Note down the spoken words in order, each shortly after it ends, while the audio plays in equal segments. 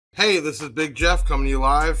Hey, this is Big Jeff coming to you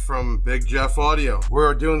live from Big Jeff Audio.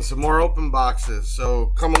 We're doing some more open boxes, so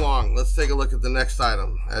come along. Let's take a look at the next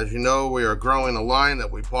item. As you know, we are growing a line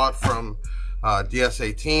that we bought from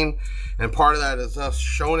DS18, and part of that is us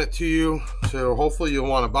showing it to you, so hopefully you'll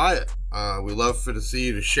want to buy it. We love to see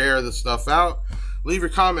you to share this stuff out. Leave your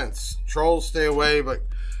comments. Trolls, stay away, but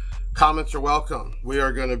comments are welcome. We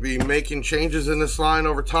are going to be making changes in this line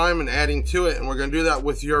over time and adding to it, and we're going to do that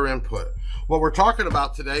with your input. What we're talking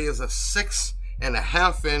about today is a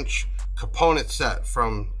 6.5-inch component set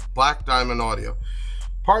from Black Diamond Audio.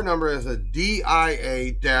 Part number is a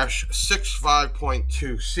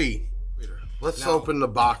DIA-65.2C. Let's open the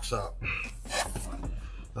box up.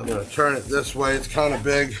 I'm going to turn it this way. It's kind of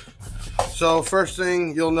big. So first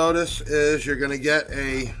thing you'll notice is you're going to get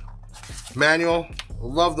a manual.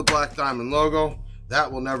 Love the Black Diamond logo.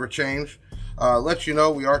 That will never change. Let you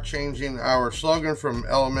know we are changing our slogan from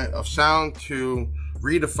Element of Sound to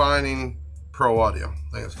redefining Pro Audio. I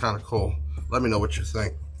think it's kind of cool. Let me know what you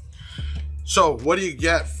think. So what do you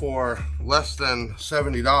get for less than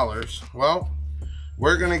 $70? Well,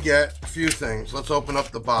 we're going to get a few things. Let's open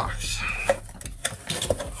up the box. And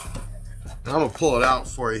I'm going to pull it out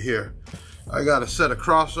for you here. I got a set of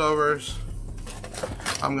crossovers.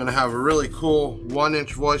 I'm going to have a really cool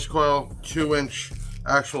 1-inch voice coil, 2-inch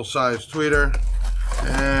actual size tweeter,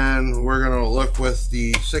 and we're going to look with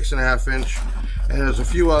the 6.5-inch, and there's a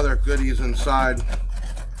few other goodies inside,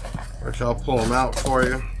 which I'll pull them out for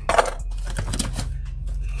you.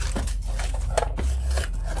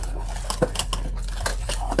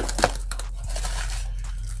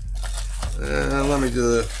 And let me do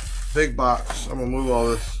the big box. I'm going to move all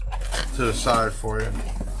this to the side for you.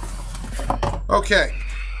 Okay,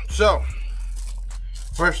 so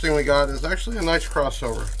first thing we got is actually a nice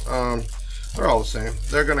crossover. They're all the same.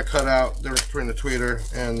 They're going to cut out the difference between the tweeter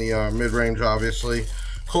and the mid-range, obviously.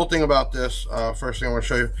 Cool thing about this, first thing I want to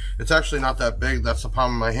show you, it's actually not that big. That's the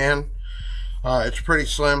palm of my hand. It's pretty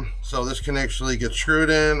slim, so this can actually get screwed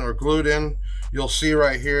in or glued in. You'll see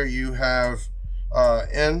right here you have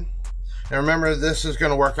in. And remember, this is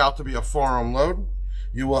going to work out to be a 4-ohm load.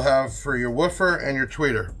 You will have for your woofer and your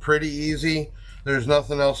tweeter. Pretty easy. There's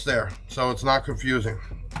nothing else there, so it's not confusing.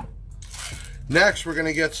 Next, we're going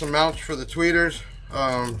to get some mounts for the tweeters.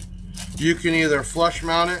 You can either flush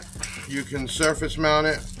mount it, you can surface mount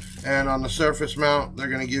it, and on the surface mount, they're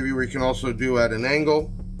going to give you where you can also do at an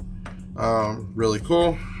angle. Really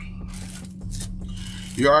cool.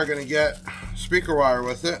 You are going to get speaker wire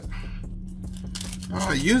with it.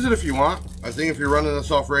 Use it if you want. I think if you're running this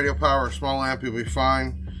off radio power or small amp, you'll be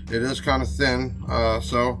fine. It is kind of thin,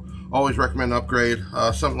 so always recommend upgrade.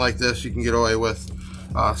 Something like this you can get away with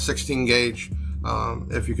 16 gauge.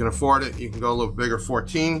 If you can afford it, you can go a little bigger,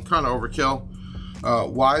 14, kind of overkill.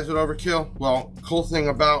 Why is it overkill? Well, cool thing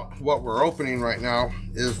about what we're opening right now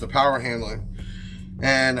is the power handling.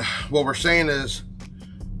 And what we're saying is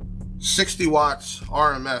 60 watts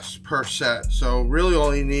RMS per set. So really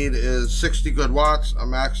all you need is 60 good watts, a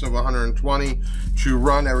max of 120 to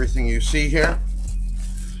run everything you see here.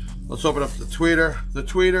 Let's open up the tweeter. The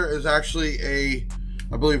tweeter is actually a,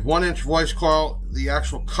 I believe, 1-inch voice coil. The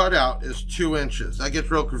actual cutout is 2 inches. That gets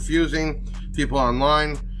real confusing. People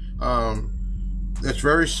online. It's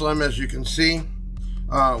very slim, as you can see.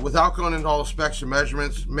 Without going into all the specs and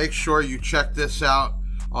measurements, make sure you check this out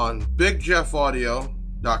on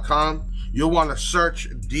BigJeffAudio.com. You'll want to search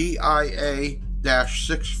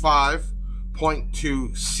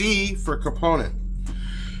DIA-65.2C for component.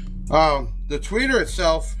 The tweeter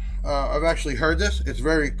itself, I've actually heard this. It's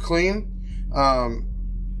very clean.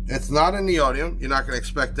 It's not a neodymium. You're not going to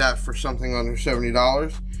expect that for something under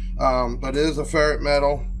 $70. But it is a ferrite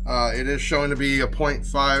metal. It is showing to be a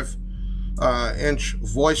 0.5 inch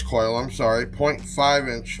voice coil. I'm sorry, 0.5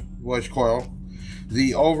 inch voice coil.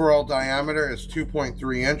 The overall diameter is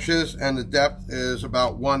 2.3 inches, and the depth is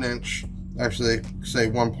about 1 inch. Actually, they say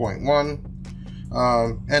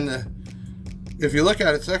 1.1. If you look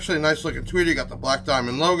at it, it's actually a nice looking tweeter. You got the Black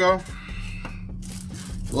Diamond logo.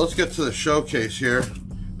 So let's get to the showcase here.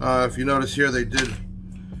 If you notice here, they did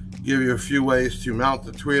give you a few ways to mount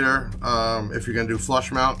the tweeter. If you're going to do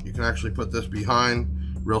flush mount, you can actually put this behind.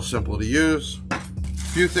 Real simple to use. A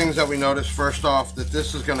few things that we noticed. First off, that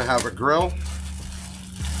this is going to have a grill.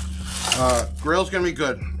 Grill's going to be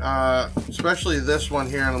good, especially this one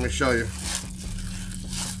here. Let me show you.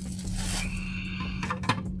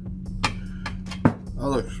 That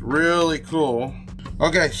looks really cool.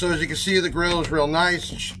 Okay, so as you can see, the grill is real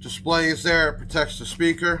nice. Displays there, it protects the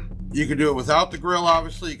speaker. You can do it without the grill,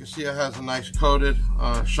 obviously. You can see it has a nice coated,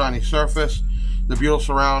 shiny surface. The butyl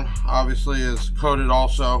surround obviously is coated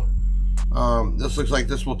also. This looks like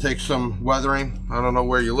this will take some weathering. I don't know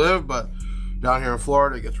where you live, but down here in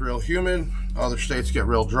Florida it gets real humid. Other states get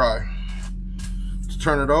real dry. To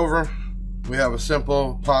turn it over, we have a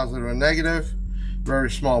simple positive and negative, very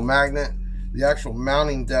small magnet. The actual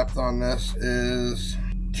mounting depth on this is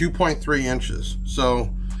 2.3 inches, so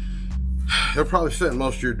it'll probably fit in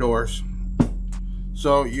most of your doors.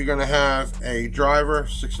 So you're going to have a driver,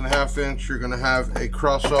 6.5 inch, you're going to have a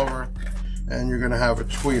crossover, and you're going to have a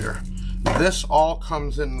tweeter. This all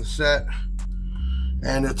comes in the set,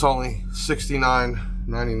 and it's only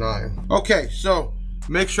 $69.99. Okay, so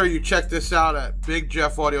make sure you check this out at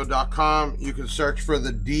bigjeffaudio.com. You can search for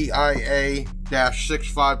the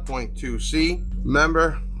DIA-65.2C.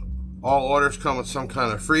 Remember, all orders come with some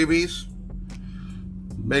kind of freebies.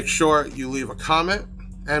 Make sure you leave a comment,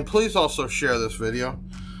 and please also share this video.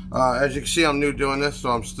 As you can see, I'm new doing this, so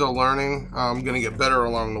I'm still learning. I'm going to get better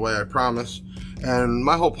along the way, I promise. And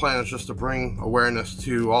my whole plan is just to bring awareness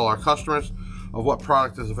to all our customers of what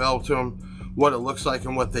product is available to them, what it looks like,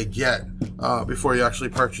 and what they get before you actually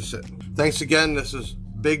purchase it. Thanks again. This is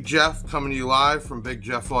Big Jeff coming to you live from Big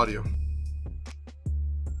Jeff Audio.